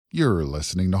You're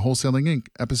listening to Wholesaling Inc.,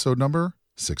 episode number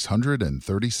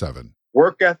 637.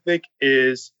 Work ethic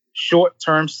is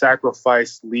short-term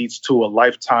sacrifice leads to a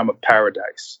lifetime of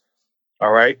paradise.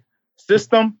 All right?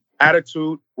 System,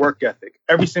 attitude, work ethic,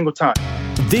 every single time.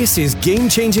 This is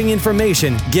game-changing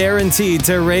information guaranteed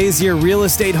to raise your real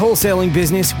estate wholesaling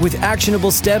business with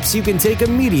actionable steps you can take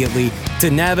immediately to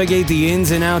navigate the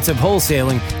ins and outs of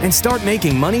wholesaling and start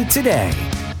making money today.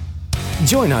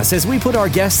 Join us as we put our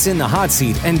guests in the hot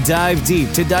seat and dive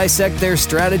deep to dissect their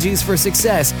strategies for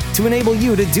success to enable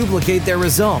you to duplicate their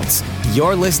results.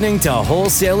 You're listening to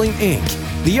Wholesaling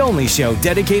Inc., the only show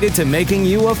dedicated to making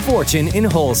you a fortune in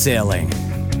wholesaling.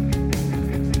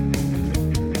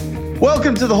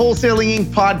 Welcome to the Wholesaling Inc.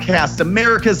 podcast,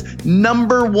 America's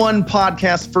 #1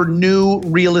 podcast for new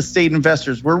real estate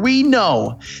investors, where we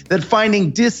know that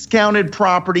finding discounted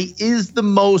property is the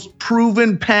most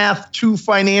proven path to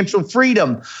financial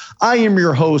freedom. I am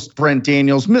your host, Brent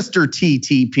Daniels, Mr.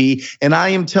 TTP, and I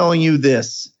am telling you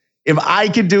this. If I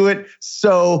could do it,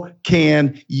 so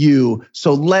can you.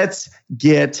 So let's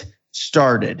get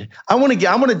started. I want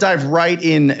to dive right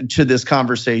into this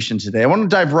conversation today. I want to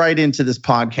dive right into this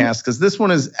podcast because this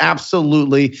one is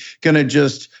absolutely going to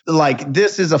just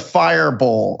this is a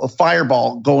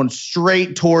fireball going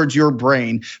straight towards your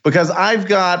brain, because I've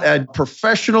got a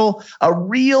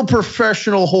real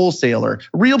professional wholesaler,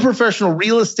 a real professional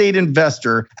real estate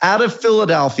investor out of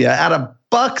Philadelphia, out of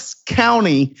Bucks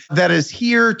County, that is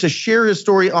here to share his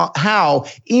story on how,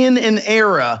 in an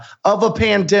era of a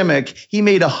pandemic, he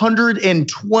made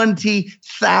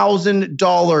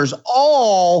 $120,000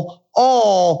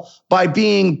 all by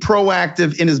being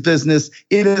proactive in his business.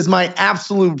 It is my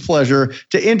absolute pleasure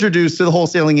to introduce to the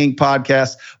Wholesaling Inc.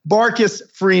 podcast, Marcus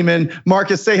Freeman.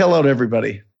 Marcus, say hello to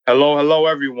everybody. Hello,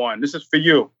 everyone. This is for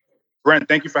you. Brent,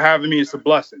 thank you for having me. It's a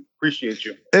blessing. Appreciate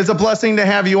you. It's a blessing to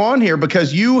have you on here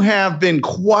because you have been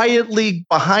quietly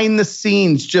behind the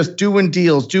scenes, just doing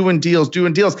deals. And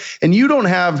you didn't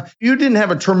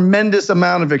have a tremendous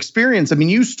amount of experience. I mean,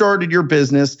 you started your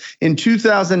business in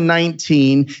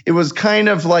 2019. It was kind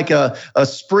of like a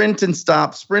sprint and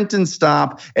stop.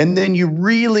 And then you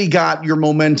really got your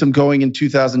momentum going in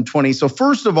 2020. So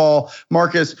first of all,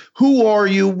 Marcus, who are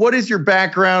you? What is your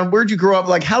background? Where'd you grow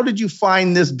up? How did you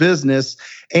find this business?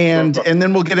 And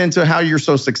then we'll get into how you're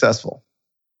so successful.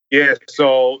 Yeah.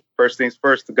 So first things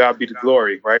first, to God be the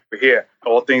glory, right? We're here.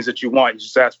 All things that you want, you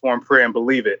just ask for and pray and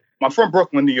believe it. I'm from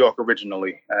Brooklyn, New York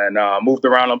originally, and moved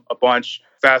around a bunch.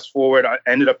 Fast forward, I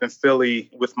ended up in Philly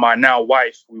with my now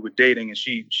wife. We were dating, and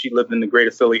she lived in the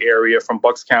greater Philly area from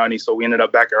Bucks County. So we ended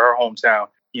up back at her hometown,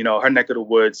 her neck of the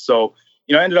woods. So,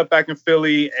 I ended up back in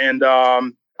Philly, and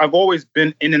I've always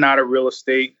been in and out of real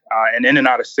estate and in and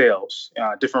out of sales,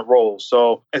 different roles.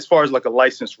 So as far as a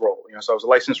licensed role, so I was a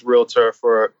licensed realtor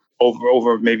for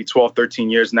over maybe 12, 13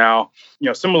 years now.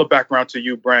 Similar background to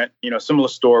you, Brent, similar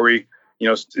story,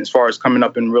 as far as coming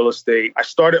up in real estate. I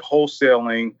started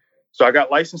wholesaling. So I got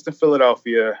licensed in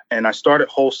Philadelphia, and I started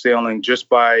wholesaling just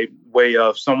by way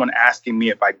of someone asking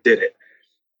me if I did it.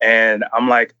 And I'm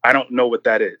like, I don't know what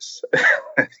that is,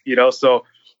 so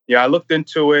I looked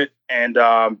into it, and,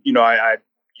 I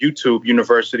YouTube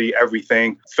University,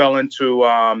 everything, fell into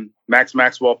Max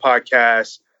Maxwell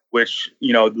podcast, which,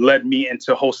 led me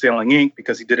into Wholesaling Inc.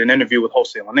 because he did an interview with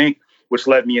Wholesaling Inc., which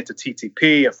led me into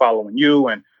TTP and following you.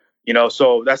 And,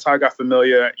 so that's how I got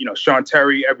familiar, Sean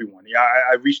Terry, everyone.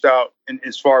 I reached out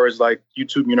as far as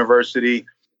YouTube University,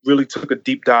 really took a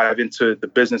deep dive into the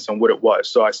business and what it was.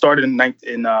 So I started in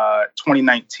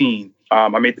 2019.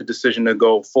 I made the decision to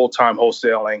go full-time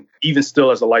wholesaling, even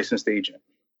still as a licensed agent.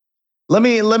 Let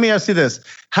me ask you this.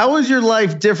 How is your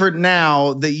life different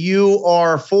now that you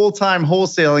are full-time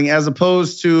wholesaling as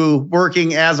opposed to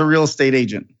working as a real estate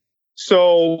agent?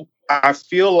 So I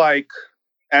feel like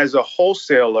as a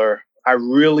wholesaler, I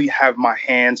really have my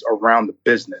hands around the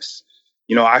business.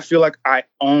 I feel like I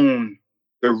own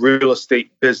the real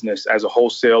estate business as a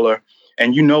wholesaler.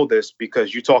 And you know this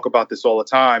because you talk about this all the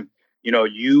time.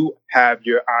 You have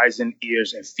your eyes and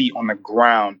ears and feet on the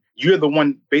ground. You're the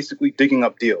one basically digging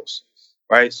up deals,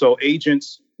 right? So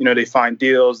agents, they find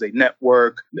deals, they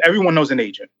network. Everyone knows an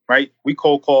agent, right? We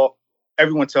cold call.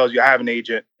 Everyone tells you I have an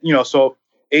agent. So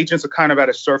agents are kind of at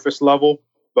a surface level.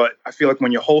 But I feel like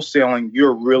when you're wholesaling,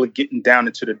 you're really getting down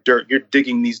into the dirt. You're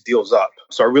digging these deals up.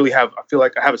 So I feel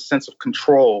like I have a sense of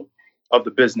control of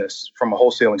the business from a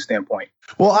wholesaling standpoint.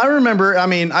 Well, I remember,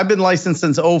 I've been licensed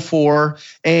since 2004,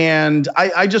 and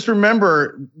I just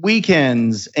remember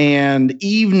weekends and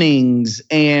evenings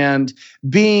and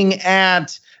being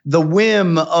at the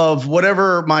whim of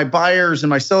whatever my buyers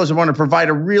and my sellers, I want to provide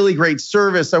a really great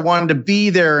service. I wanted to be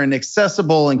there and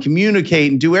accessible and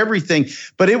communicate and do everything.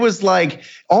 But it was like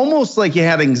almost like you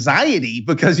had anxiety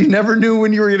because you never knew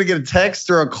when you were going to get a text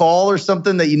or a call or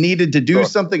something that you needed to do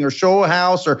something or show a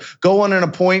house or go on an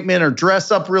appointment or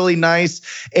dress up really nice.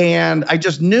 And I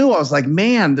just knew, I was like,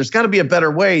 man, there's got to be a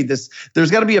better way. There's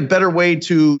got to be a better way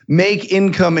to make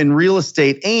income in real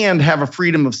estate and have a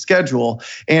freedom of schedule.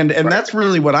 And that's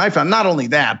really what I found. Not only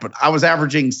that, but I was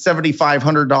averaging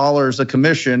 $7,500 a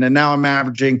commission, and now I'm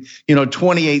averaging,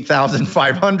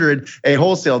 $28,500 a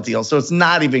wholesale deal. So it's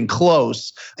not even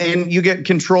close. And you get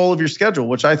control of your schedule,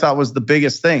 which I thought was the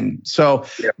biggest thing. So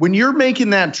when you're making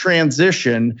that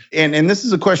transition, and this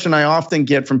is a question I often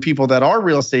get from people that are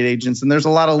real estate agents, and there's a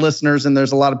lot of listeners and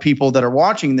there's a lot of people that are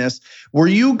watching this, were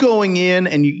you going in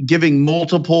and giving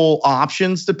multiple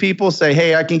options to people? Say,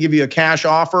 hey, I can give you a cash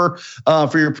offer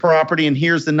for your property and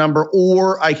here's the number,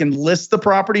 or I can list the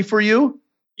property for you?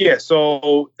 Yeah,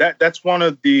 so that's one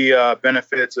of the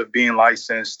benefits of being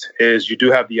licensed is you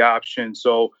do have the option.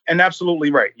 So, and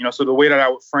absolutely right. So the way that I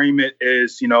would frame it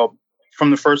is, from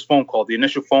the first phone call, the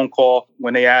initial phone call,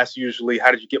 when they ask usually,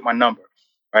 how did you get my number?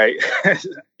 Right.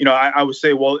 I would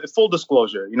say, well, full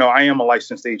disclosure, I am a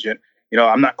licensed agent.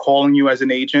 I'm not calling you as an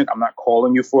agent. I'm not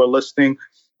calling you for a listing.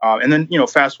 And then,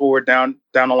 fast forward down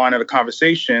the line of the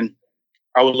conversation,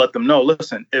 I would let them know,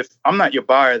 listen, if I'm not your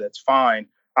buyer, that's fine.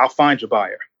 I'll find your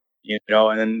buyer,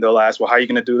 and then they'll ask, well, how are you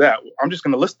going to do that? I'm just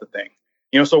going to list the thing.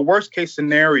 So worst case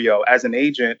scenario, as an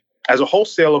agent, as a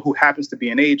wholesaler who happens to be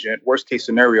an agent, worst case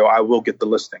scenario, I will get the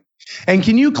listing. And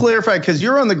can you clarify, because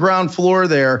you're on the ground floor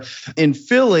there in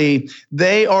Philly,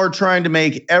 they are trying to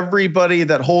make everybody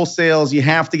that wholesales, you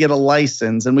have to get a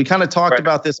license. And we kind of talked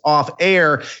about this off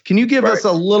air. Can you give us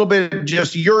a little bit,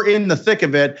 just you're in the thick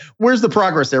of it. Where's the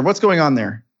progress there? What's going on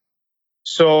there?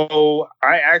 So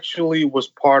I actually was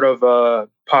part of a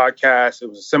podcast. It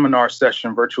was a seminar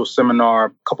session, virtual seminar,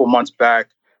 a couple months back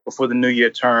before the new year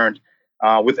turned.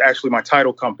 With actually my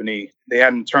title company. They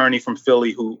had an attorney from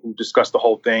Philly who discussed the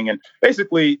whole thing. And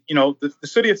basically, the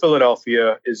city of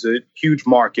Philadelphia is a huge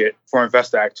market for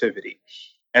investor activity.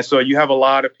 And so you have a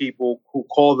lot of people who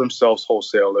call themselves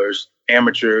wholesalers,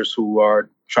 amateurs who are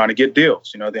trying to get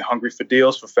deals. They're hungry for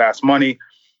deals, for fast money.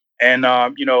 And,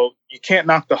 you can't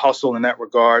knock the hustle in that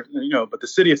regard. But the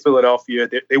city of Philadelphia,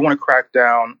 they want to crack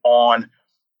down on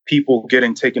people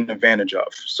getting taken advantage of.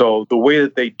 So the way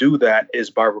that they do that is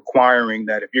by requiring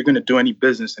that if you're going to do any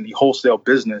business, any wholesale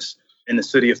business in the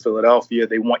city of Philadelphia,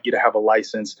 they want you to have a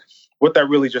license. What that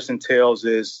really just entails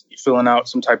is filling out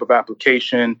some type of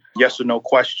application, yes or no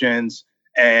questions,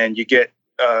 and you get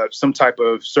some type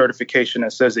of certification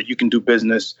that says that you can do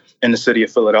business in the city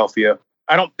of Philadelphia.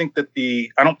 I don't think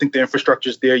the infrastructure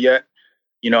is there yet.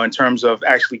 In terms of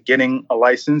actually getting a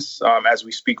license as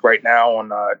we speak right now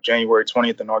on January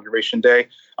 20th, Inauguration Day,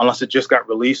 unless it just got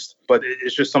released. But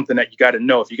it's just something that you got to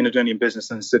know. If you're going to do any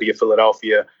business in the city of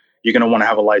Philadelphia, you're going to want to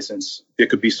have a license. There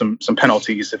could be some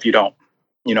penalties if you don't.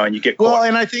 And you get caught. Well,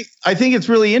 and I think it's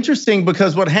really interesting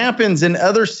because what happens in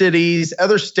other cities,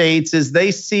 other states, is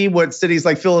they see what cities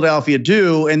like Philadelphia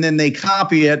do, and then they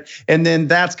copy it, and then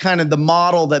that's kind of the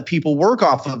model that people work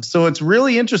off of. So it's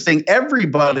really interesting.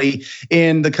 Everybody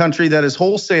in the country that is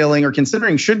wholesaling or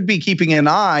considering should be keeping an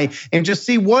eye and just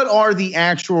see what are the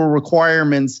actual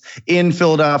requirements in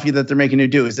Philadelphia that they're making you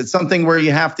do. Is it something where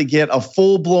you have to get a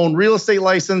full-blown real estate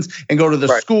license and go to the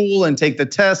school and take the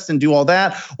test and do all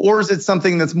that, or is it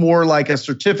something that's more like a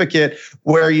certificate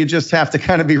where you just have to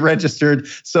kind of be registered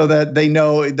so that they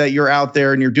know that you're out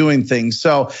there and you're doing things?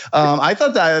 So I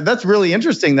thought that's really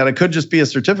interesting that it could just be a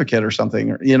certificate or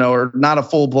something, or not a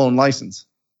full-blown license.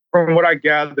 From what I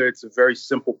gather, it's a very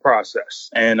simple process.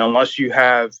 And unless you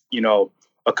have,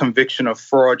 a conviction of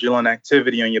fraudulent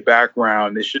activity on your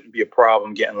background, there shouldn't be a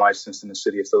problem getting licensed in the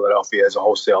city of Philadelphia as a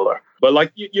wholesaler. But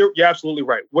like you're absolutely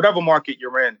right. Whatever market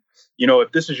you're in,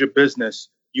 if this is your business,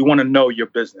 you want to know your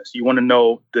business. You want to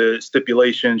know the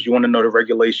stipulations. You want to know the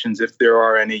regulations, if there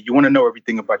are any. You want to know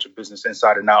everything about your business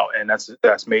inside and out, and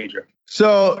that's major.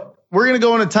 So we're going to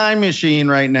go in a time machine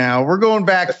right now. We're going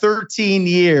back 13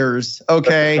 years,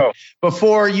 okay,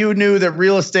 before you knew that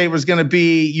real estate was going to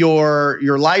be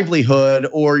your livelihood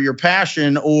or your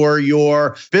passion or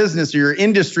your business or your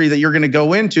industry that you're going to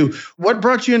go into. What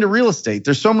brought you into real estate?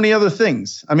 There's so many other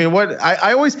things. I mean,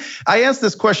 I ask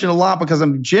this question a lot because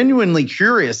I'm genuinely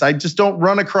curious. I just don't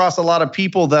run across a lot of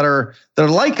people that are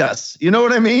like us. You know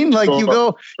what I mean? Like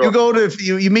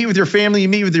you meet with your family, you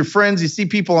meet with your friends, you see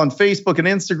people on Facebook and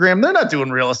Instagram. They're not doing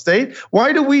real estate.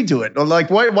 Why do we do it? Like,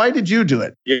 why did you do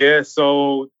it? Yeah,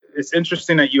 so it's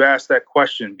interesting that you asked that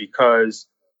question because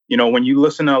when you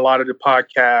listen to a lot of the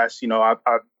podcasts,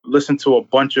 I've listened to a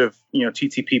bunch of,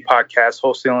 TTP podcasts,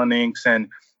 Wholesaling Inc. And,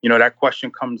 that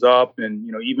question comes up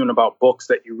and, even about books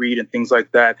that you read and things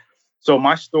like that. So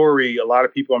my story, a lot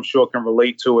of people I'm sure can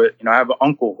relate to it. I have an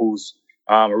uncle who's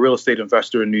a real estate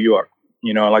investor in New York.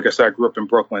 Like I said, I grew up in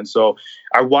Brooklyn. So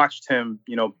I watched him,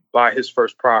 buy his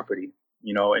first property,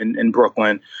 in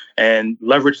Brooklyn and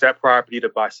leverage that property to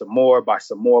buy some more.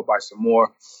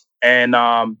 And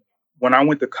when I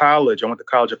went to college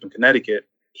up in Connecticut.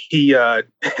 I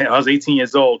was 18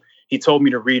 years old. He told me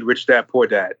to read Rich Dad, Poor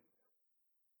Dad.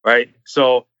 Right.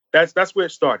 So that's where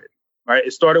it started. Right.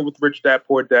 It started with Rich Dad,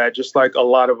 Poor Dad, just like a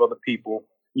lot of other people,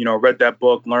 read that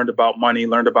book, learned about money,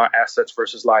 learned about assets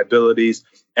versus liabilities.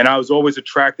 And I was always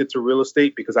attracted to real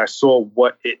estate because I saw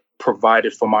what it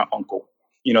provided for my uncle.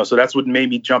 So that's what made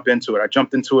me jump into it. I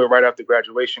jumped into it right after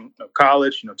graduation of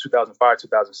college, 2005,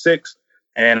 2006.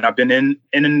 And I've been in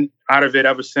and out of it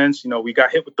ever since. We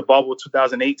got hit with the bubble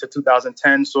 2008 to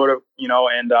 2010 sort of,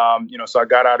 so I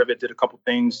got out of it, did a couple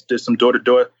things, did some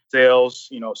door-to-door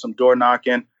sales, some door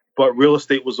knocking. But real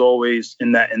estate was always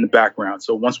in the background.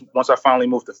 So once I finally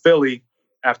moved to Philly,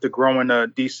 after growing a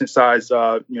decent size,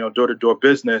 door-to-door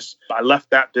business, I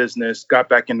left that business, got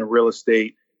back into real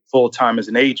estate full-time as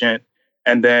an agent,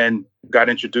 and then got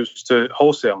introduced to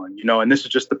wholesaling, and this is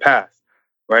just the path,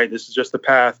 right? This is just the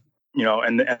path,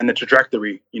 and the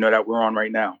trajectory, that we're on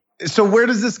right now. So where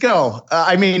does this go?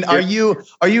 Are you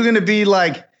going to be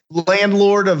like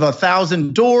landlord of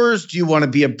 1,000 doors? Do you want to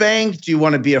be a bank? Do you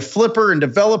want to be a flipper and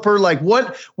developer? Like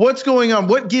what's going on?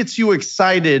 What gets you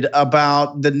excited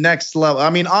about the next level?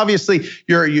 Obviously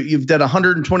you've done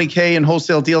 120K in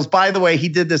wholesale deals. By the way, he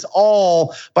did this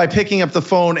all by picking up the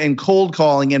phone and cold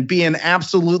calling and being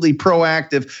absolutely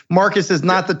proactive. Marcus is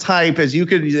not the type, as you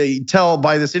could tell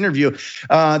by this interview,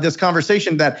 this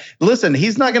conversation, that listen,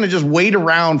 he's not going to just wait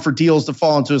around for deals to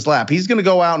fall into his lap. He's going to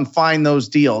go out and find those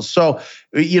deals. So,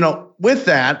 with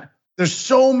that, there's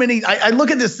so many. I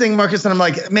look at this thing, Marcus, and I'm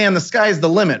like, man, the sky's the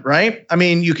limit, right?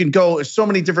 You can go so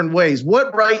many different ways.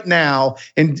 What right now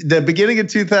in the beginning of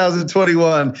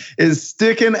 2021 is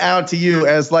sticking out to you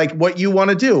as like what you want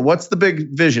to do? What's the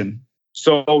big vision?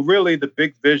 So really the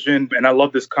big vision, and I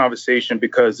love this conversation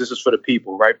because this is for the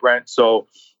people, right, Brent? So,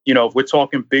 if we're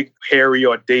talking big, hairy,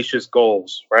 audacious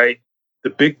goals, right? The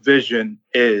big vision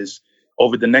is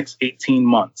over the next 18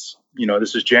 months.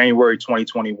 This is January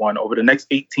 2021. Over the next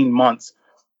 18 months,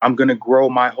 I'm going to grow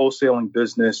my wholesaling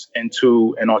business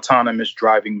into an autonomous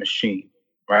driving machine,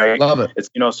 right? Love it. It's,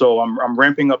 so I'm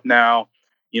ramping up now.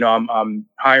 I'm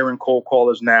hiring cold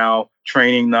callers now,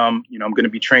 training them. I'm going to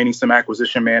be training some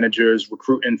acquisition managers,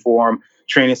 recruiting for them,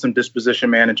 training some disposition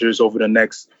managers over the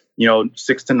next,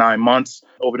 6 to 9 months.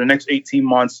 Over the next 18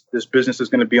 months, this business is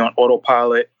going to be on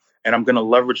autopilot, and I'm going to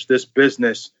leverage this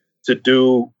business to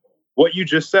do what you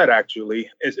just said, actually,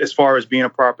 as far as being a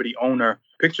property owner.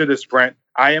 Picture this, Brent.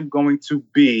 I am going to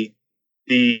be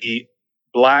the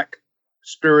Black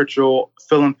spiritual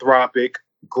philanthropic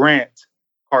Grant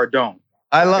Cardone.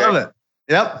 I love it.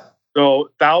 Yep. So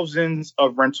thousands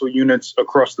of rental units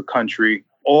across the country,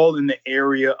 all in the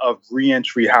area of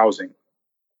reentry housing.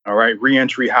 All right.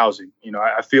 Reentry housing.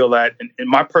 I feel that and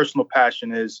my personal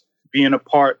passion is being a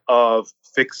part of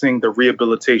fixing the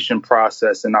rehabilitation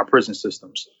process in our prison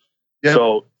systems. Yep.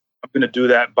 So I'm going to do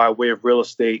that by way of real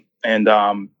estate and,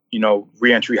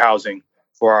 reentry housing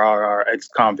for our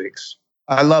ex-convicts.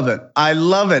 I love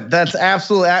it. That's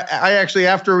absolutely, I actually,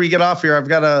 after we get off here, I've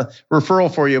got a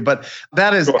referral for you, but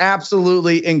that is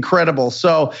absolutely incredible.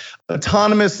 So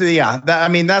autonomous,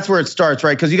 that's where it starts,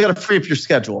 right? Because you got to free up your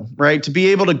schedule, right? To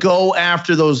be able to go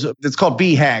after those, it's called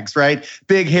BHAGs, right?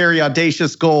 Big, hairy,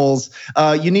 audacious goals.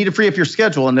 You need to free up your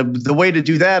schedule. And the way to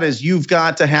do that is you've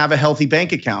got to have a healthy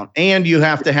bank account, and you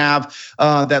have to have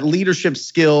that leadership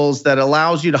skills that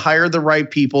allows you to hire the right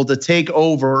people to take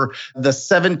over the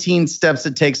 17 steps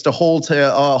it takes to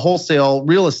wholesale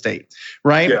real estate,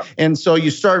 right? Yeah. And so you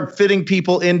start fitting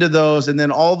people into those, and then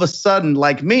all of a sudden,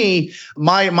 like me,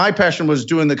 my passion was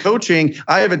doing the coaching.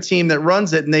 I have a team that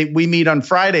runs it, and we meet on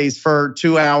Fridays for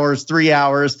 2 hours, 3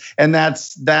 hours, and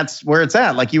that's where it's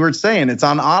at. Like you were saying, it's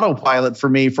on autopilot for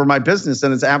me, for my business,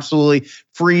 and it's absolutely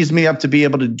frees me up to be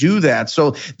able to do that.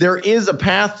 So there is a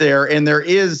path there, and there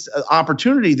is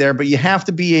opportunity there, but you have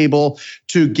to be able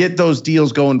to get those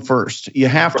deals going first. You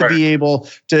have to be able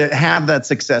to have that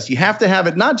success. You have to have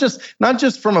it not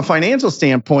just from a financial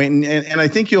standpoint, and I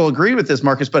think you'll agree with this,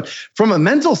 Marcus, but from a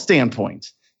mental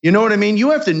standpoint. You know what I mean?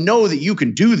 You have to know that you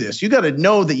can do this. You got to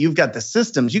know that you've got the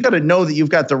systems. You got to know that you've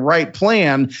got the right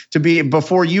plan to be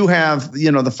before you have,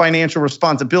 the financial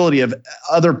responsibility of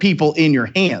other people in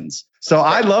your hands. So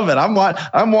I love it.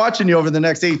 I'm watching you over the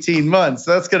next 18 months.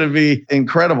 That's going to be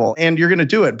incredible. And you're going to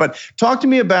do it. But talk to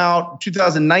me about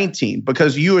 2019,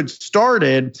 because you had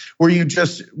started,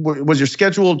 was your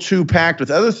schedule too packed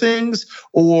with other things,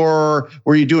 or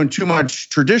were you doing too much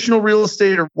traditional real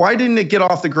estate, or why didn't it get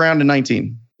off the ground in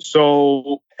 19?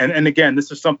 So, and again,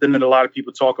 this is something that a lot of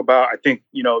people talk about. I think,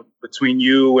 between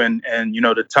you and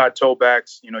the Todd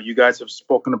Tobacks, you guys have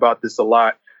spoken about this a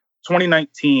lot.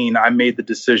 2019, I made the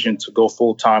decision to go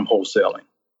full-time wholesaling.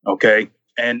 Okay.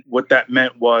 And what that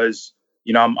meant was,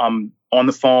 I'm on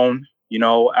the phone,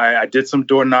 I did some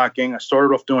door knocking. I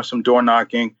started off doing some door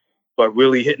knocking, but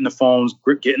really hitting the phones,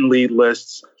 getting lead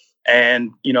lists.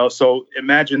 And, so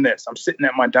imagine this, I'm sitting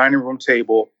at my dining room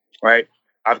table, right?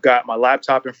 I've got my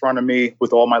laptop in front of me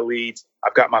with all my leads.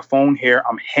 I've got my phone here.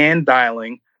 I'm hand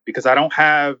dialing because I don't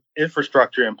have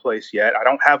infrastructure in place yet. I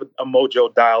don't have a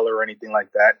Mojo dialer or anything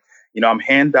like that. I'm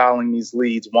hand dialing these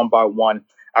leads one by one.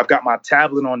 I've got my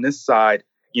tablet on this side.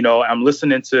 I'm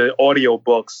listening to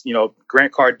audiobooks,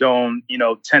 Grant Cardone,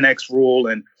 10X rule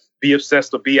and be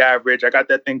obsessed or be average. I got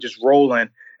that thing just rolling.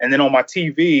 And then on my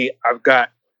TV, I've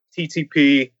got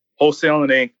TTP, Wholesaling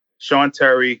Inc., Sean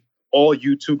Terry, all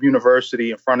YouTube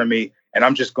University in front of me. And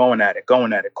I'm just going at it,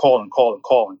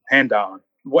 calling, hand dialing.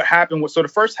 What happened was, so the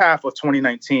first half of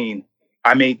 2019,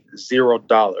 I made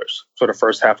 $0 for the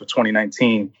first half of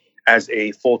 2019 as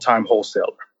a full-time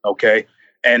wholesaler. Okay.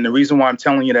 And the reason why I'm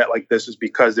telling you that like this is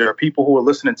because there are people who are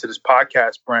listening to this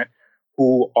podcast, Brent,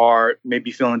 who are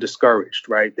maybe feeling discouraged,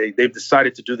 right? They've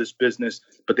decided to do this business,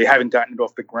 but they haven't gotten it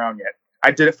off the ground yet.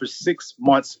 I did it for 6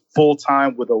 months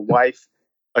full-time with a wife,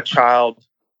 a child,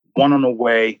 one on the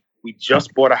way. We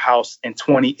just bought a house in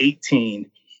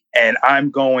 2018, and I'm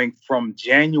going from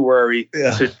January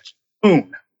to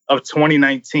June of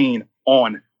 2019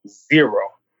 on $0.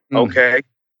 Okay.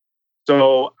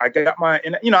 So I got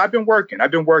I've been working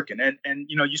and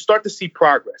you start to see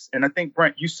progress. And I think,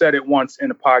 Brent, you said it once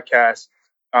in a podcast.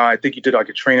 I think you did like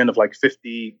a training of like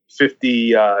 50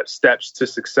 steps to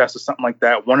success or something like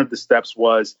that. One of the steps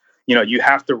was, you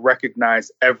have to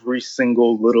recognize every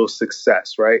single little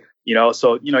success, right?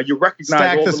 So, you recognize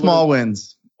stack the small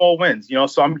wins. Small wins,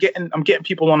 so I'm getting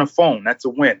people on the phone. That's a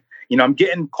win. I'm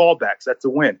getting callbacks. That's a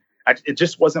win. It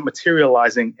just wasn't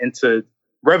materializing into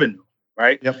revenue.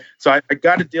 Right. Yep. So I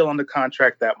got a deal on the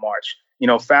contract that March.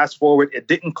 Fast forward, it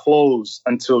didn't close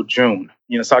until June.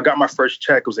 So I got my first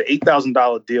check. It was an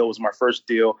 $8,000 deal. It was my first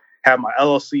deal. Had my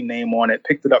LLC name on it.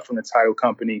 Picked it up from the title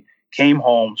company. Came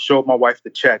home. Showed my wife the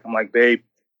check. I'm like, babe,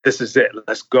 this is it.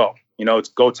 Let's go. It's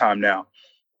go time now.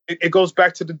 It goes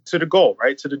back to the goal,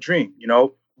 right? To the dream.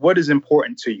 What is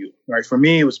important to you, right? For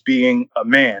me, it was being a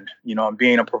man, and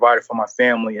being a provider for my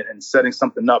family and setting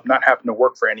something up, not having to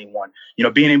work for anyone,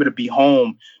 being able to be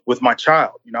home with my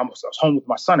child. I was home with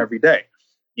my son every day,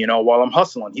 while I'm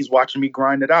hustling. He's watching me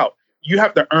grind it out. You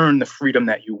have to earn the freedom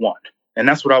that you want. And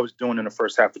that's what I was doing in the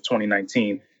first half of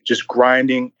 2019, just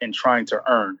grinding and trying to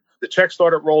earn. The check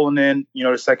started rolling in,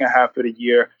 the second half of the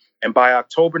year. And by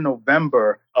October,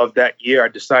 November of that year, I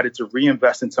decided to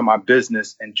reinvest into my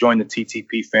business and join the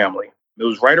TTP family. It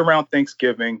was right around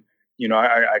Thanksgiving.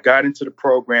 I got into the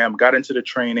program, got into the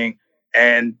training.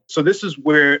 And so this is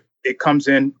where it comes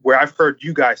in, where I've heard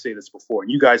you guys say this before.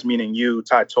 And you guys, meaning you,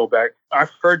 Todd Toback,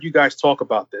 I've heard you guys talk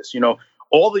about this.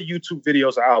 All the YouTube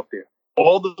videos are out there.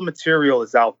 All the material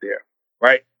is out there,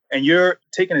 right? And you're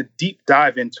taking a deep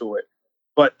dive into it.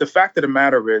 But the fact of the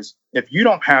matter is, if you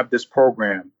don't have this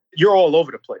program, you're all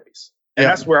over the place. And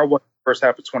that's where I was the first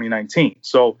half of 2019.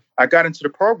 So I got into the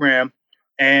program,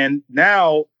 and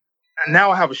now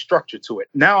I have a structure to it.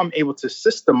 Now I'm able to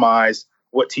systemize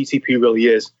what TTP really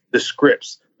is, the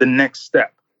scripts, the next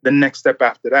step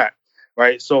after that,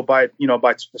 right? So by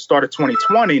the start of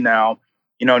 2020 now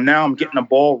I'm getting the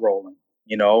ball rolling.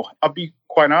 I'll be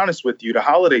quite honest with you. The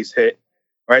holidays hit,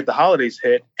 right?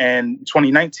 And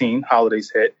 2019 holidays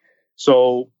hit.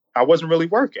 So I wasn't really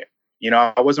working.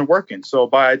 I wasn't working. So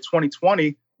by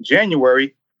 2020,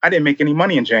 January, I didn't make any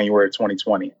money in January of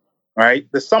 2020, right?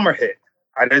 The summer hit.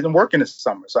 I didn't work in the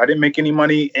summer. So I didn't make any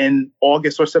money in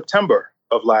August or September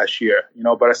of last year,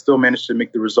 but I still managed to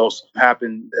make the results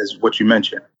happen as what you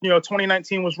mentioned.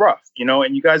 2019 was rough,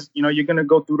 and you guys, you're going to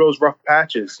go through those rough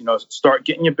patches, start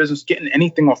getting your business, getting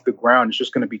anything off the ground. It's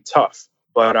just going to be tough.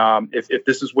 But if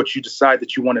this is what you decide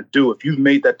that you want to do, if you've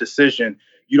made that decision,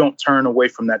 you don't turn away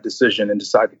from that decision and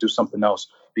decide to do something else.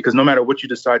 Because no matter what you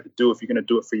decide to do, if you're going to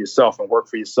do it for yourself and work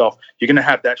for yourself, you're going to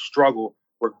have that struggle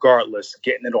regardless,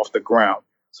 getting it off the ground.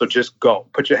 So just go.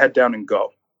 Put your head down and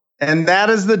go. And that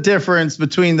is the difference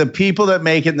between the people that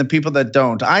make it and the people that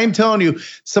don't. I am telling you,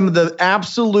 some of the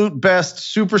absolute best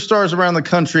superstars around the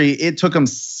country, it took them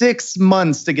 6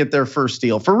 months to get their first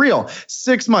deal. For real,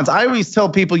 6 months. I always tell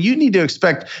people you need to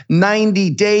expect 90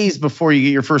 days before you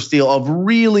get your first deal of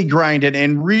really grinding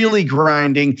and really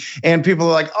grinding. And people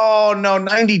are like, oh no,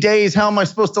 90 days. How am I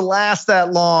supposed to last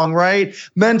that long, right?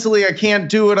 Mentally, I can't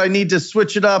do it. I need to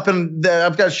switch it up. And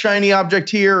I've got shiny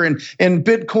object here and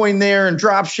Bitcoin there and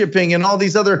drop shipping and all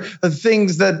these other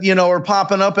things that, are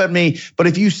popping up at me. But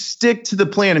if you stick to the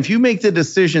plan, if you make the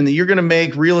decision that you're going to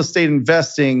make real estate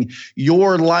investing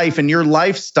your life and your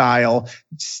lifestyle,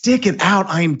 stick it out.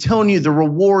 I am telling you, the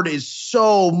reward is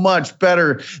so much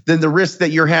better than the risk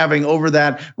that you're having over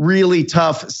that really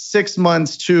tough 6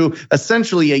 months to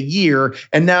essentially a year.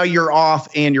 And now you're off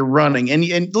and you're running.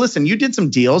 And listen, you did some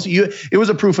deals. It was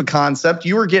a proof of concept.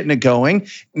 You were getting it going.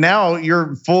 Now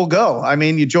you're full go. I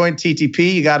mean, you joined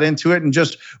TTP, you got into it and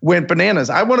just went bananas.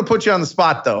 I want to put you on the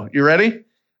spot though. You ready?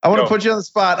 I want to put you on the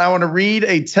spot. I want to read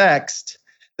a text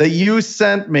that you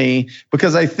sent me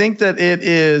because I think that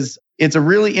it's a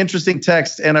really interesting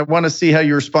text and I want to see how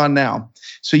you respond now.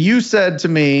 So you said to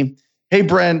me, hey,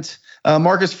 Brent,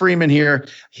 Marcus Freeman here,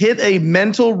 hit a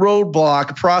mental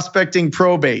roadblock prospecting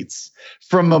probates.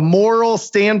 From a moral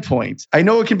standpoint, I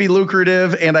know it can be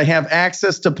lucrative and I have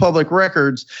access to public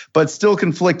records, but still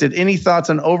conflicted. Any thoughts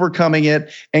on overcoming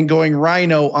it and going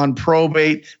rhino on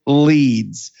probate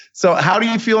leads? So how do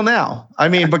you feel now? I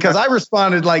mean, because I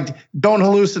responded like, don't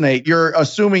hallucinate. You're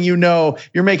assuming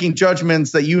you're making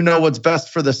judgments that you know what's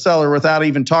best for the seller without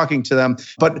even talking to them.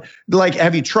 But like,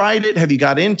 have you tried it? Have you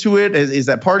got into it? Is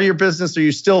that part of your business? Or are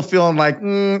you still feeling like,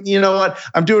 you know what?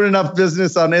 I'm doing enough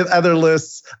business on other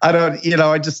lists.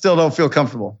 I just still don't feel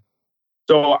comfortable.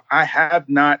 So I have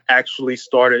not actually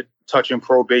started touching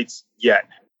probates yet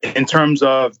in terms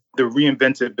of the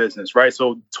reinvented business, right?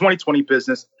 So 2020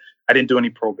 business, I didn't do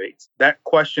any probates. That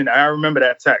question, I remember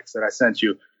that text that I sent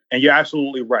you, and you're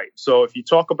absolutely right. So if you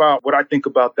talk about what I think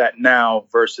about that now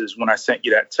versus when I sent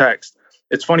you that text,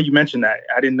 it's funny you mentioned that.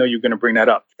 I didn't know you were going to bring that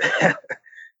up.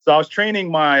 So I was training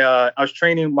my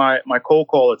cold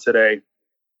caller today,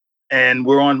 and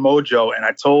we're on Mojo, and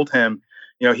I told him,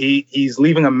 he's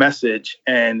leaving a message,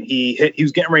 and he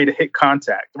was getting ready to hit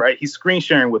contact, right? He's screen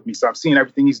sharing with me, so I'm seeing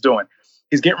everything he's doing.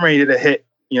 He's getting ready to hit,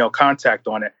 contact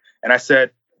on it, and I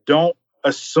said, don't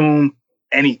assume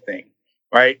anything,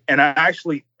 right? And I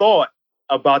actually thought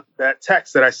about that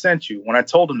text that I sent you when I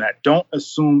told him that. Don't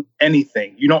assume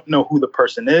anything. You don't know who the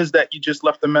person is that you just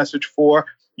left the message for.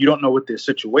 You don't know what their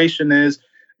situation is,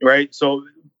 right? So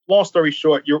long story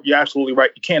short, you're absolutely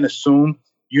right. You can't assume.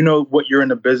 You know what you're in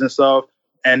the business of.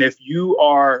 And if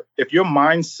your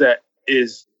mindset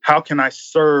is, how can I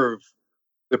serve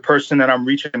the person that I'm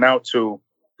reaching out to,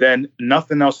 then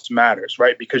nothing else matters,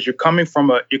 right? Because you're coming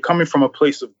from a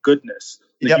place of goodness.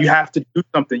 Yep. You have to do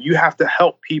something. You have to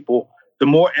help people. The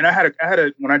more, and I had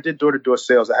when I did door-to-door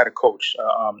sales, I had a coach,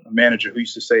 a manager who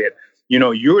used to say it.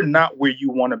 You're not where you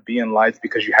want to be in life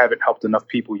because you haven't helped enough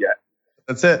people yet.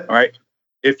 That's it. All right.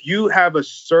 If you have a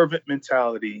servant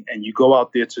mentality and you go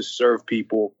out there to serve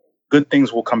people, good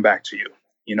things will come back to you.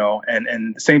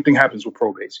 And the same thing happens with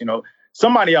probates.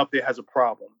 Somebody out there has a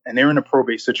problem and they're in a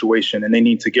probate situation and they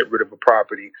need to get rid of a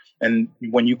property. And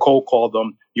when you cold call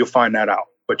them, you'll find that out.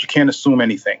 But you can't assume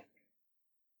anything.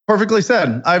 Perfectly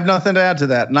said. I have nothing to add to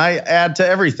that. And I add to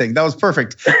everything. That was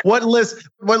perfect. What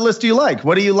list do you like?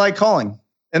 What do you like calling?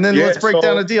 And then let's break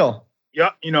down a deal.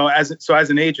 Yeah. As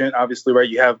an agent, obviously, right,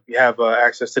 you have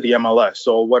access to the MLS.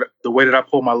 So the way that I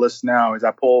pull my list now is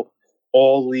I pull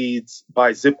all leads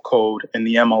by zip code in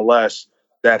the MLS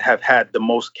that have had the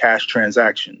most cash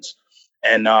transactions.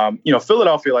 And,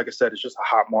 Philadelphia, like I said, is just a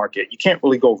hot market. You can't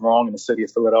really go wrong in the city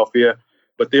of Philadelphia,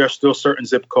 but there are still certain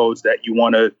zip codes that you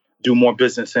want to do more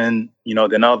business in,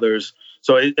 than others.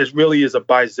 So it really is a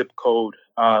by zip code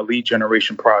lead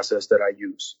generation process that I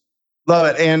use. Love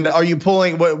it. And are you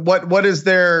pulling, what is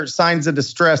there signs of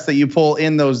distress that you pull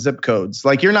in those zip codes?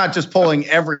 Like you're not just pulling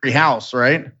every house,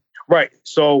 right? Right.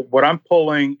 So what I'm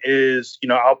pulling is,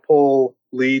 I'll pull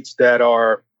leads that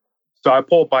are, so I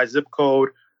pull by zip code.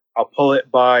 I'll pull it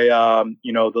by,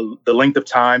 the length of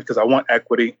time because I want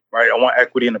equity, right? I want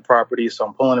equity in the property. So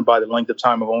I'm pulling it by the length of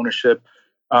time of ownership.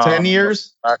 10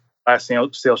 years? Last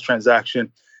sales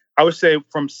transaction. I would say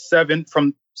from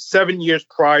 7 years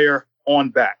prior on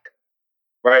back,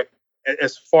 right?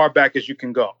 As far back as you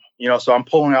can go. So I'm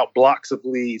pulling out blocks of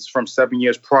leads from 7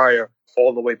 years prior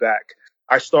all the way back.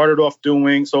 I started off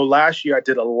so last year I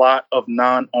did a lot of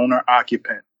non-owner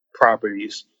occupant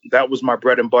properties. That was my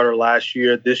bread and butter last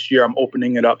year. This year I'm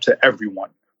opening it up to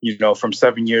everyone, from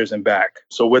 7 years and back.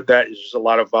 So with that, it's just a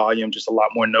lot of volume, just a lot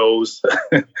more no's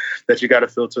that you got to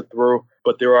filter through.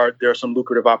 But there are some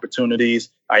lucrative opportunities.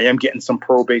 I am getting some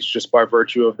probates just by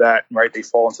virtue of that, right? They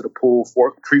fall into the pool.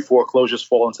 Tree foreclosures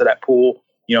fall into that pool.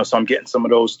 So I'm getting some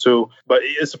of those too. But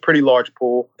it's a pretty large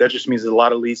pool. That just means there's a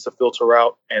lot of leads to filter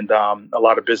out and a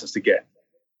lot of business to get.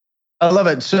 I love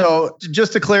it. So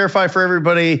just to clarify for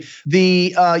everybody,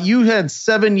 you had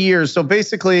 7 years. So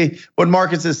basically what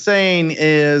Marcus is saying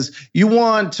is you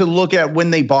want to look at when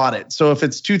they bought it. So if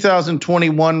it's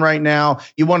 2021 right now,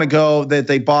 you want to go that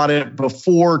they bought it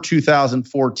before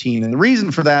 2014. And the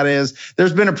reason for that is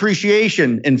there's been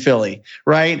appreciation in Philly,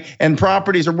 right? And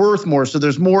properties are worth more. So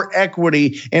there's more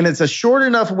equity, and it's a short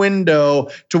enough window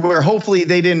to where hopefully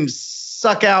they didn't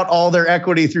suck out all their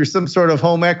equity through some sort of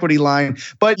home equity line,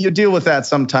 but you deal with that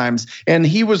sometimes. And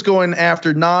he was going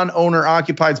after non-owner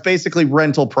occupied, basically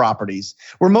rental properties.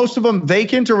 Were most of them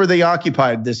vacant or were they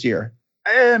occupied this year?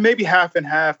 Maybe half and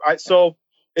half. Same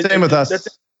with us.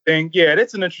 That's an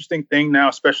that's an interesting thing now,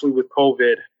 especially with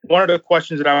COVID. One of the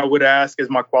questions that I would ask as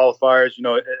my qualifiers,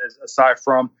 aside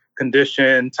from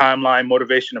condition, timeline,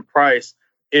 motivation, and price,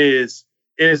 is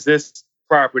this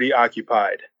property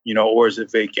occupied? Or is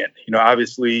it vacant?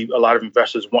 Obviously a lot of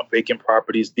investors want vacant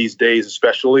properties these days,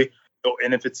 especially.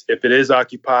 And if it is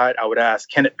occupied, I would ask,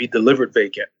 can it be delivered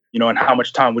vacant? And how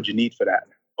much time would you need for that?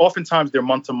 Oftentimes they're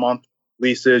month-to-month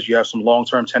leases. You have some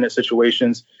long-term tenant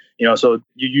situations, so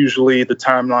usually the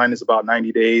timeline is about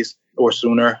 90 days or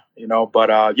sooner,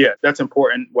 but that's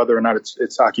important whether or not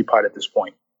it's occupied at this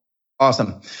point.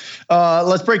 Awesome.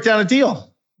 Let's break down a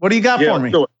deal. What do you got for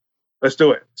me? Let's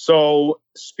do it. So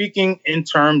speaking in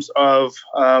terms of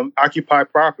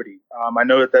occupied property, I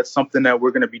know that's something that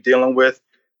we're going to be dealing with.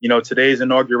 Today's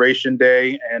inauguration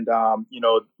day. And,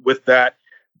 with that,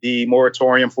 the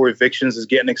moratorium for evictions is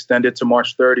getting extended to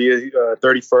March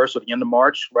 31st, or the end of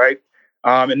March, right?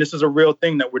 And this is a real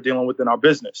thing that we're dealing with in our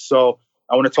business. So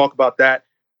I want to talk about that.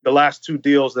 The last two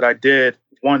deals that I did,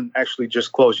 one actually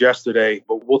just closed yesterday,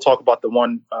 but we'll talk about the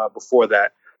one before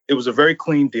that. It was a very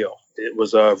clean deal. It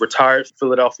was a retired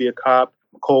Philadelphia cop.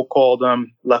 Cold called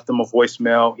him, left him a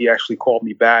voicemail. He actually called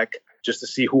me back just to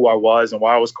see who I was and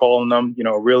why I was calling them.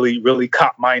 Really, really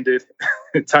cop-minded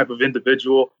type of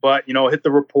individual. But, hit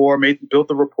the rapport, built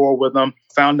the rapport with him,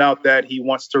 found out that he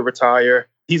wants to retire.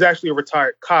 He's actually a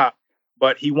retired cop,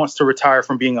 but he wants to retire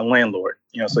from being a landlord.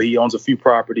 So he owns a few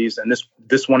properties. And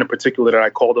this one in particular that I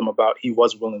called him about, he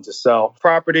was willing to sell.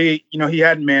 Property, he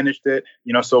hadn't managed it,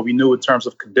 so we knew in terms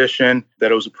of condition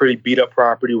that it was a pretty beat up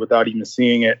property without even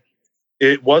seeing it.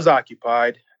 It was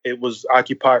occupied. It was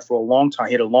occupied for a long time.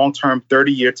 He had a long-term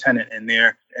 30-year tenant in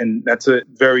there. And that's a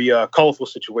very colorful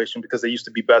situation because they used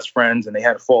to be best friends and they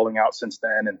had a falling out since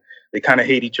then. And they kind of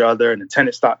hate each other, and the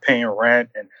tenant stopped paying rent.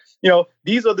 And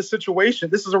these are the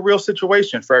situations. This is a real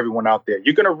situation for everyone out there.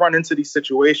 You're going to run into these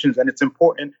situations, and it's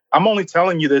important. I'm only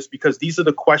telling you this because these are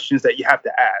the questions that you have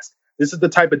to ask. This is the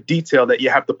type of detail that you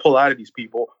have to pull out of these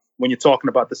people when you're talking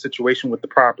about the situation with the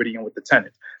property and with the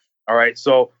tenant. All right.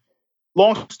 So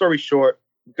long story short,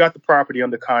 we got the property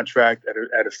under contract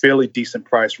at a fairly decent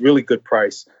price, really good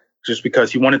price, just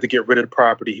because he wanted to get rid of the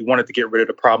property. He wanted to get rid of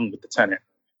the problem with the tenant.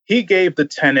 He gave the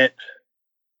tenant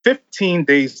 15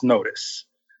 days notice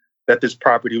that this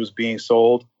property was being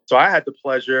sold. So I had the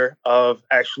pleasure of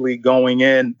actually going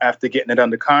in after getting it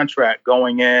under contract,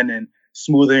 going in and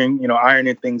smoothing,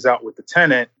 ironing things out with the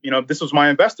tenant. This was my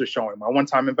investor showing, my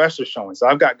one-time investor showing. So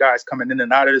I've got guys coming in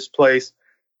and out of this place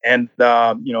and,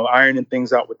 ironing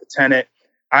things out with the tenant.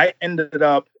 I ended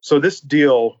up, so this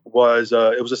deal was,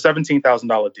 it was a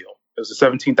 $17,000 deal. It was a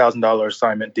 $17,000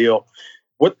 assignment deal.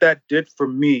 What that did for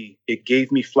me, it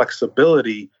gave me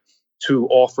flexibility to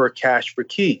offer cash for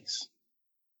keys.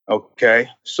 Okay.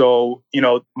 So,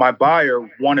 my buyer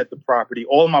wanted the property.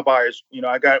 All of my buyers,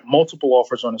 I got multiple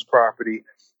offers on this property.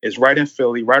 It's right in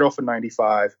Philly, right off of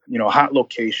 95, hot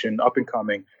location, up and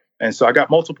coming. And so I got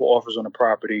multiple offers on the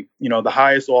property. The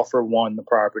highest offer won the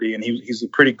property, and he's a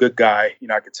pretty good guy.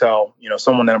 I could tell,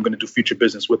 someone that I'm going to do future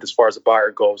business with as far as the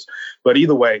buyer goes. But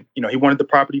either way, he wanted the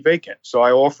property vacant. So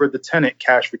I offered the tenant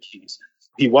cash for keys.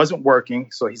 He wasn't working,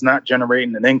 so he's not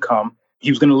generating an income. He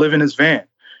was going to live in his van.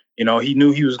 He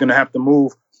knew he was going to have to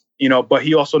move, but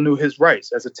he also knew his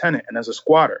rights as a tenant and as a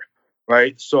squatter,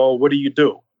 right? So what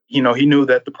do? He knew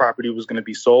that the property was going to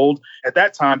be sold. At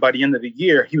that time, by the end of the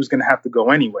year, he was going to have to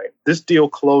go anyway. This deal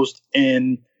closed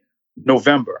in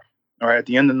November, all right, at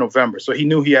the end of November. So he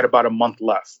knew he had about a month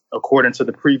left, according to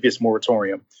the previous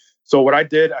moratorium. So what I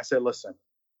did, I said, listen,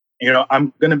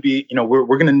 I'm going to be, we're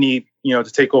going to need, to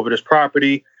take over this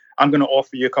property. I'm going to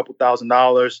offer you a couple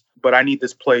 $1,000s, but I need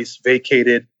this place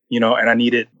vacated, and I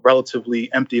need it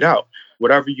relatively emptied out.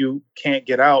 Whatever you can't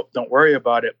get out, don't worry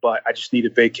about it, but I just need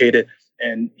it vacated.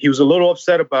 And he was a little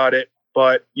upset about it,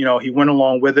 but, he went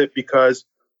along with it because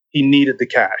he needed the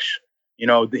cash.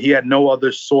 He had no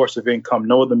other source of income,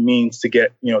 no other means to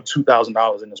get,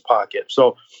 $2,000 in his pocket.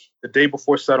 So the day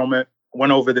before settlement,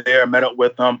 went over there, met up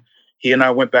with him. He and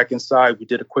I went back inside. We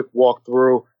did a quick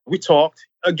walkthrough. We talked.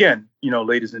 Again,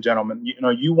 ladies and gentlemen,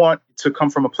 you want to come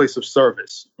from a place of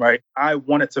service, right? I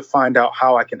wanted to find out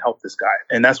how I can help this guy.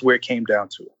 And that's where it came down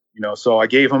to, So I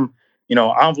gave him, an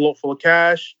envelope full of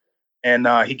cash, and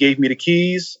he gave me the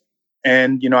keys.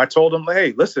 And, I told him,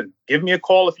 hey, listen, give me a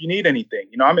call if you need anything.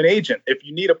 I'm an agent. If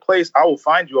you need a place, I will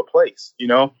find you a place,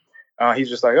 He's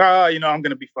just like, I'm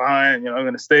going to be fine. I'm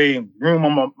going to stay in room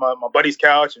on my buddy's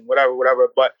couch and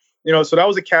whatever. But, so that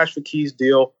was a cash for keys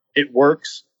deal. It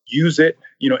works. Use it,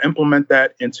 implement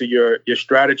that into your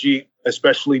strategy,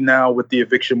 especially now with the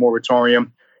eviction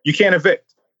moratorium. You can't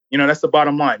evict. That's the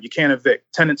bottom line. You can't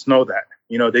evict. Tenants know that.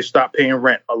 They stop paying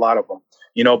rent, a lot of them,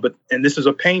 and this is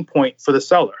a pain point for the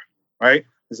seller, right?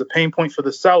 There's a pain point for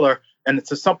the seller, and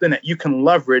it's something that you can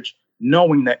leverage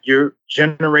knowing that you're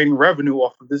generating revenue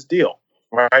off of this deal,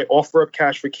 right? Offer up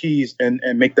cash for keys and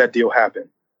make that deal happen.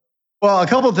 Well, a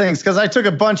couple of things, because I took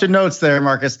a bunch of notes there,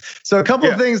 Marcus. So a couple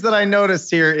of things that I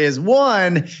noticed here is,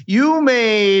 one, you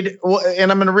made,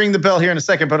 and I'm going to ring the bell here in a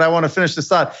second, but I want to finish this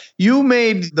thought. You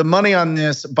made the money on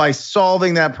this by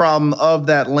solving that problem of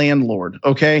that landlord,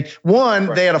 okay? One,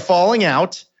 right. They had a falling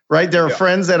out. Right? There are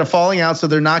friends that are falling out, so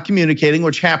they're not communicating,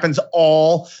 which happens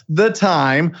all the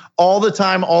time.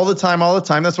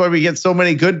 That's why we get so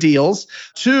many good deals.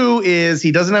 Two is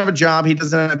he doesn't have a job. He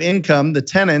doesn't have income, the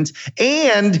tenant,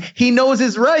 and he knows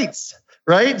his rights.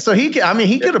 Right. So he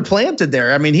could have planted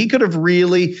there. He could have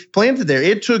really planted there.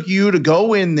 It took you to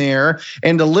go in there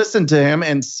and to listen to him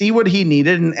and see what he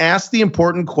needed and ask the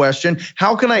important question.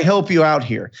 How can I help you out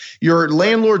here? Your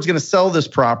landlord's going to sell this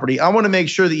property. I want to make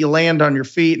sure that you land on your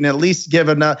feet and at least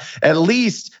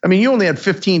you only had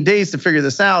 15 days to figure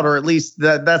this out, or at least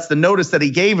that's the notice that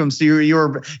he gave him. So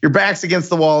your back's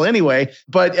against the wall anyway,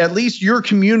 but at least you're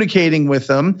communicating with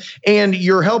him and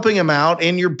you're helping him out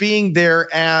and you're being there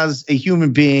as a human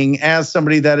being, as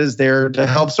somebody that is there to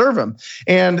help serve him.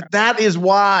 And that is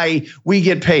why we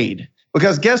get paid.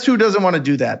 Because guess who doesn't want to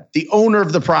do that? The owner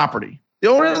of the property. The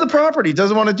owner of the property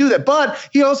doesn't want to do that, but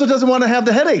he also doesn't want to have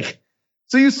the headache.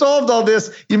 So you solved all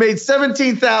this. You made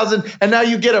 $17,000, and now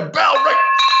you get a bell right.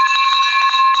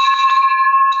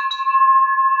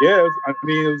 Yeah, it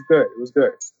was good. It was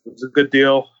good. It was a good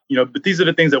deal. But these are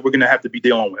the things that we're going to have to be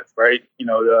dealing with, right?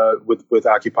 With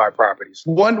occupied properties.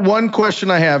 One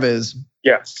question I have is,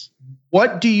 yes,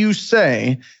 what do you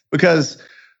say? Because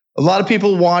a lot of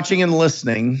people watching and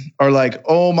listening are like,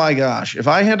 oh my gosh, if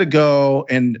I had to go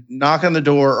and knock on the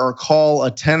door or call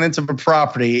a tenant of a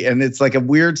property and it's like a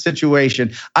weird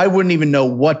situation, I wouldn't even know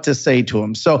what to say to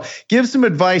them. So give some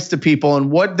advice to people on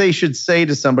what they should say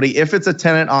to somebody if it's a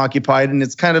tenant occupied and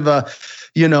it's kind of a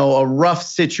rough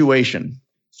situation.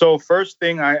 So first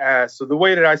thing I ask, so the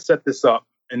way that I set this up,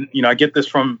 and I get this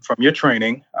from your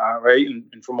training, right,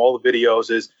 and from all the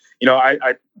videos is,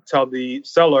 I tell the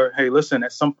seller, hey, listen,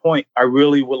 at some point, I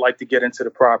really would like to get into the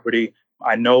property.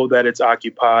 I know that it's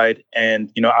occupied,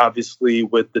 and obviously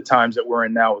with the times that we're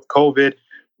in now with COVID,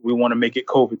 we want to make it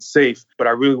COVID safe. But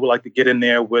I really would like to get in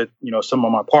there with some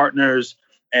of my partners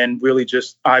and really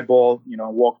just eyeball,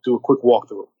 walk through a quick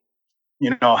walkthrough.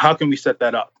 How can we set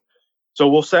that up?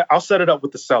 So I'll set it up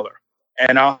with the seller,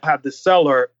 and I'll have the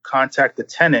seller contact the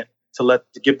tenant to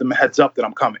give them a heads up that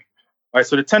I'm coming. All right.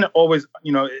 So the tenant always,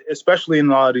 especially in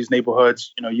a lot of these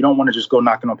neighborhoods, you don't want to just go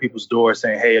knocking on people's doors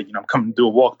saying, hey, I'm coming to do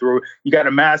a walkthrough. You got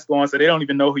a mask on, so they don't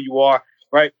even know who you are.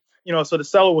 Right. So the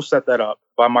seller will set that up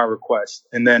by my request.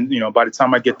 And then, by the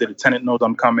time I get there, the tenant knows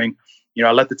I'm coming.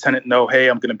 I let the tenant know, hey,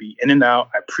 I'm going to be in and out.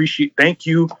 Thank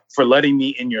you for letting me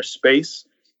in your space.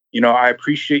 I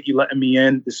appreciate you letting me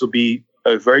in. This will be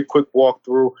a very quick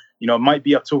walkthrough. It might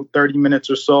be up to 30 minutes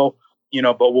or so,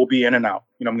 but we'll be in and out.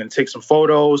 I'm going to take some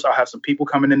photos. I'll have some people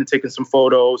coming in and taking some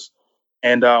photos,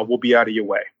 and we'll be out of your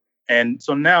way. And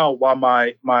so now while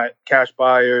my cash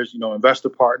buyers, investor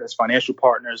partners, financial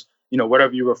partners,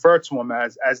 whatever you refer to them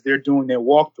as they're doing their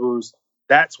walkthroughs,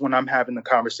 that's when I'm having the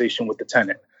conversation with the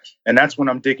tenant. And that's when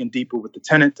I'm digging deeper with the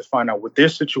tenant to find out what their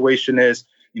situation is.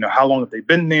 How long have they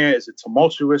been there? Is it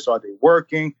tumultuous? Are they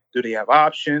working? Do they have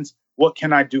options? What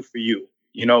can I do for you?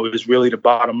 Is really the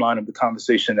bottom line of the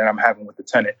conversation that I'm having with the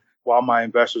tenant while my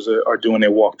investors are doing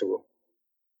their walkthrough.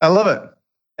 I love it.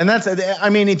 And that's,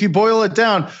 if you boil it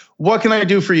down, what can I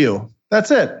do for you?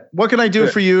 That's it. What can I do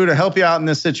for you to help you out in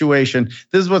this situation?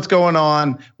 This is what's going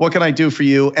on. What can I do for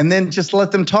you? And then just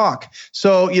let them talk.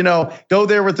 So, go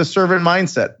there with the servant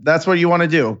mindset. That's what you want to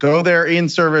do. Go there in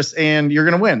service and you're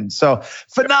going to win. So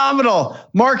phenomenal.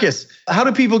 Marcus, how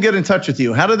do people get in touch with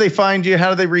you? How do they find you? How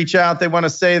do they reach out? They want to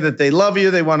say that they love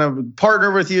you. They want to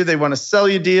partner with you. They want to sell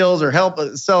you deals or help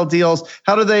sell deals.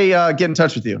 How do they get in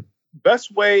touch with you?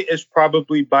 Best way is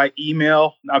probably by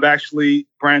email.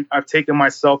 Brent, I've taken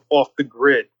myself off the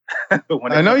grid.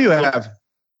 I know you have.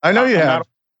 I'm not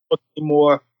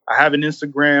anymore. I have an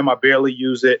Instagram. I barely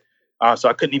use it. So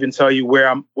I couldn't even tell you where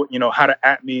how to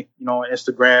at me, on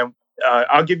Instagram.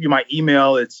 I'll give you my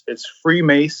email. It's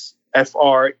freemace,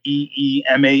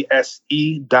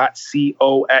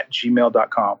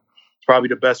 freemase.co@gmail.com. It's probably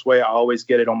the best way. I always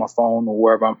get it on my phone or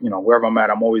wherever I'm at.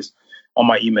 I'm always on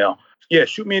my email. Yeah,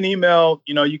 shoot me an email.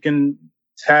 You can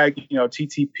tag,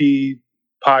 TTP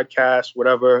podcast,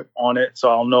 whatever on it. So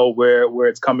I'll know where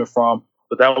it's coming from.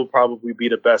 But that will probably be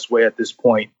the best way at this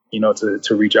point, to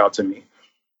reach out to me.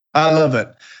 I love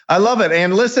it.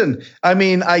 And listen,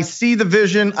 I see the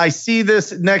vision. I see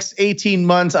this next 18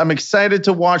 months. I'm excited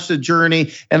to watch the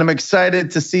journey, and I'm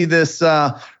excited to see this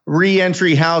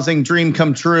re-entry housing dream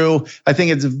come true. I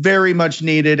think it's very much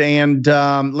needed. And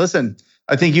listen,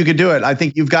 I think you could do it. I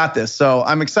think you've got this. So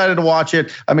I'm excited to watch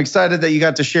it. I'm excited that you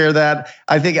got to share that.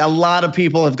 I think a lot of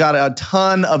people have got a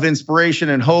ton of inspiration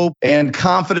and hope and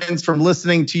confidence from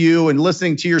listening to you and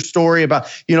listening to your story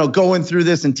about, going through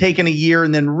this and taking a year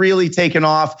and then really taking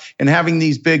off and having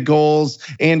these big goals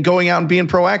and going out and being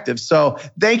proactive. So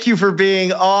thank you for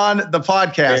being on the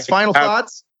podcast. Final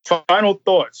thoughts? Final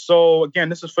thoughts. So again,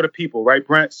 this is for the people, right,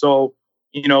 Brent? So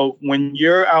when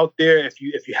you're out there, if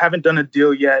you haven't done a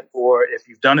deal yet, or if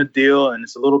you've done a deal and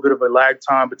it's a little bit of a lag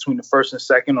time between the first and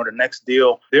second or the next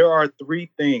deal, there are 3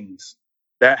 things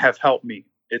that have helped me.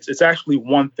 It's actually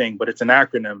one thing, but it's an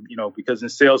acronym, because in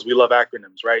sales, we love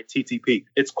acronyms, right? TTP.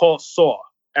 It's called SAW,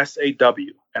 SAW.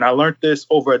 And I learned this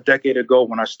over a decade ago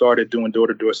when I started doing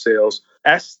door-to-door sales.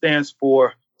 S stands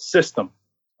for system.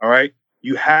 All right.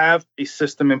 You have a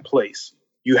system in place.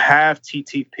 You have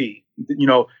TTP.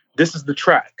 This is the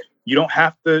track. You don't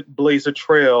have to blaze a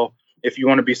trail if you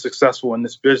want to be successful in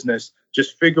this business.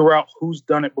 Just figure out who's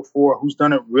done it before, who's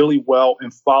done it really well,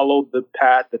 and follow the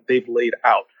path that they've laid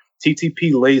out.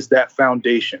 TTP lays that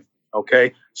foundation.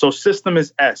 Okay. So system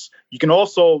is S. You can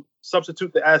also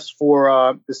substitute the S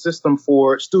for the system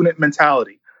for student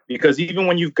mentality, because even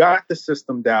when you've got the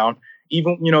system down,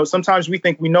 sometimes we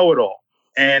think we know it all.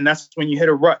 And that's when you hit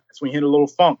a rut. That's when you hit a little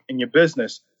funk in your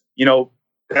business.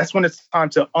 That's when it's time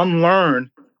to unlearn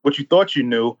what you thought you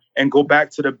knew and go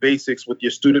back to the basics with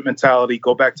your student mentality.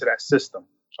 Go back to that system.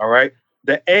 All right.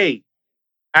 The A,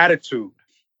 attitude.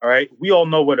 All right. We all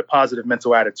know what a positive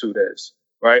mental attitude is.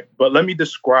 Right. But let me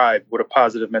describe what a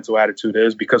positive mental attitude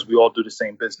is, because we all do the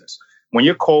same business. When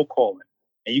you're cold calling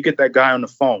and you get that guy on the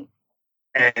phone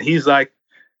and he's like,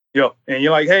 and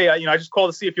you're like, hey, I just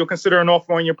called to see if you'll consider an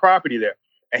offer on your property there.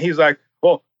 And he's like,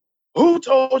 well, who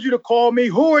told you to call me?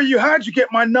 Who are you? How'd you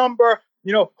get my number?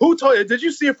 Who told you? Did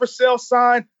you see a for sale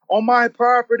sign on my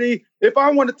property? If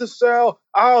I wanted to sell,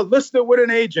 I'll list it with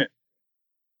an agent.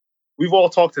 We've all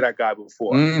talked to that guy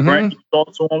before. Mm-hmm. Right? You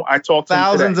talk to him. I talk to him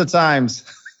thousands of times.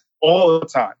 All the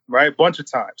time, right? Bunch of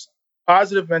times.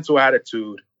 Positive mental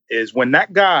attitude is when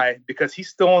that guy, because he's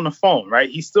still on the phone, right?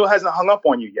 He still hasn't hung up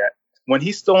on you yet. When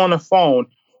he's still on the phone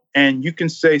and you can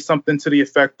say something to the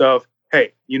effect of,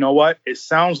 hey, you know what? It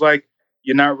sounds like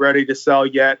you're not ready to sell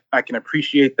yet. I can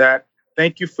appreciate that.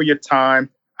 Thank you for your time.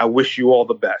 I wish you all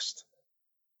the best.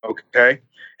 Okay.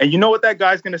 And you know what that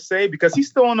guy's going to say? Because he's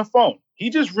still on the phone. He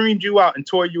just reamed you out and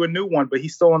tore you a new one, but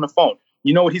he's still on the phone.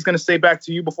 You know what he's going to say back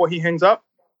to you before he hangs up?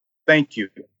 Thank you.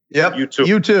 Yep. You too.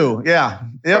 You too. Yeah.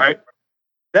 Yep. Right.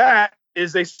 That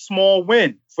is a small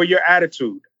win for your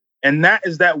attitude. And that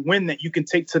is that win that you can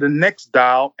take to the next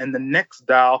dial and the next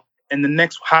dial and the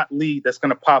next hot lead that's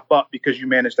going to pop up because you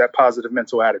manage that positive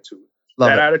mental attitude.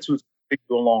 That attitude takes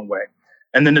you a long way.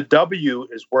 And then the W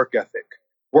is work ethic.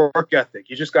 Work ethic.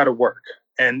 You just got to work.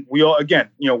 And we all, again,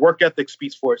 work ethic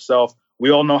speaks for itself.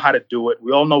 We all know how to do it.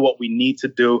 We all know what we need to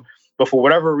do. But for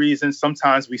whatever reason,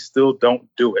 sometimes we still don't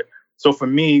do it. So for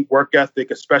me, work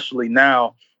ethic, especially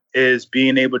now, is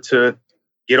being able to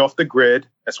get off the grid.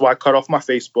 That's why I cut off my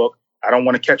Facebook. I don't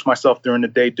want to catch myself during the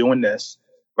day doing this,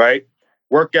 right?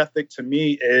 Work ethic to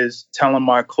me is telling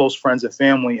my close friends and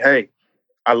family, hey,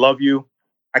 I love you.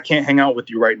 I can't hang out with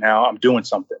you right now. I'm doing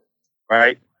something,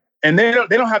 right? And they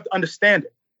don't have to understand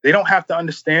it. They don't have to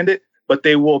understand it, but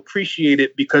they will appreciate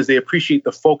it because they appreciate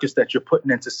the focus that you're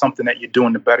putting into something that you're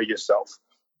doing to better yourself,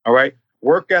 all right?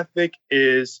 Work ethic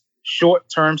is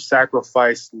short-term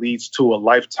sacrifice leads to a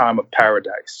lifetime of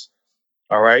paradise.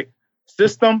 All right?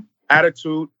 System,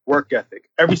 attitude, work ethic.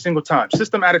 Every single time.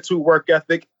 System, attitude, work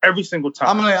ethic. Every single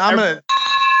time. I'm gonna.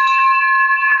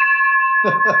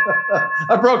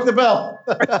 I broke the bell.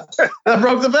 That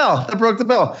broke the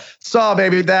bell. Saw,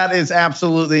 baby. That is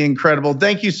absolutely incredible.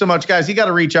 Thank you so much, guys. You got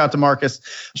to reach out to Marcus.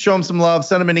 Show him some love.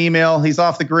 Send him an email. He's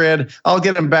off the grid. I'll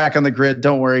get him back on the grid.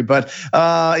 Don't worry. But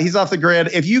he's off the grid.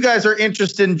 If you guys are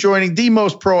interested in joining the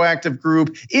most proactive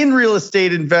group in real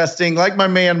estate investing, like my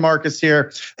man Marcus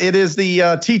here, it is the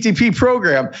TTP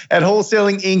program at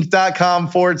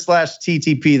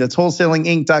wholesalinginc.com/TTP. That's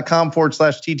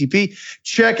wholesalinginc.com/TTP.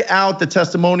 Check out the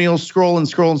testimonials, scroll and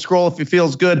scroll and scroll. If it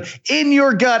feels good in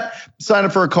your gut, sign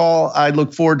up for a call. I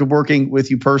look forward to working with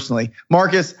you personally.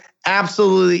 Marcus,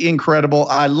 absolutely incredible.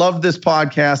 I love this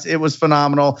podcast. It was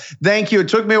phenomenal. Thank you. It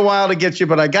took me a while to get you,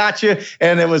 but I got you,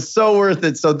 and it was so worth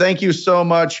it. So thank you so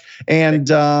much.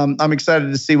 And I'm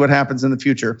excited to see what happens in the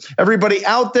future. Everybody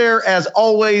out there, as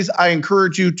always, I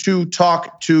encourage you to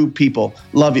talk to people.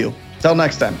 Love you. Till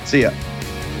next time. See ya.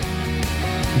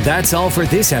 That's all for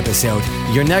this episode.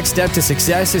 Your next step to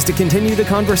success is to continue the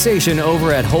conversation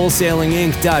over at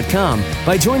wholesalinginc.com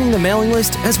by joining the mailing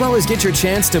list, as well as get your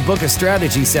chance to book a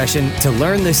strategy session to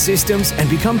learn the systems and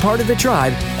become part of the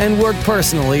tribe and work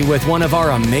personally with one of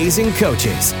our amazing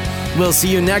coaches. We'll see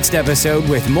you next episode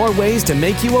with more ways to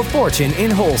make you a fortune in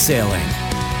wholesaling.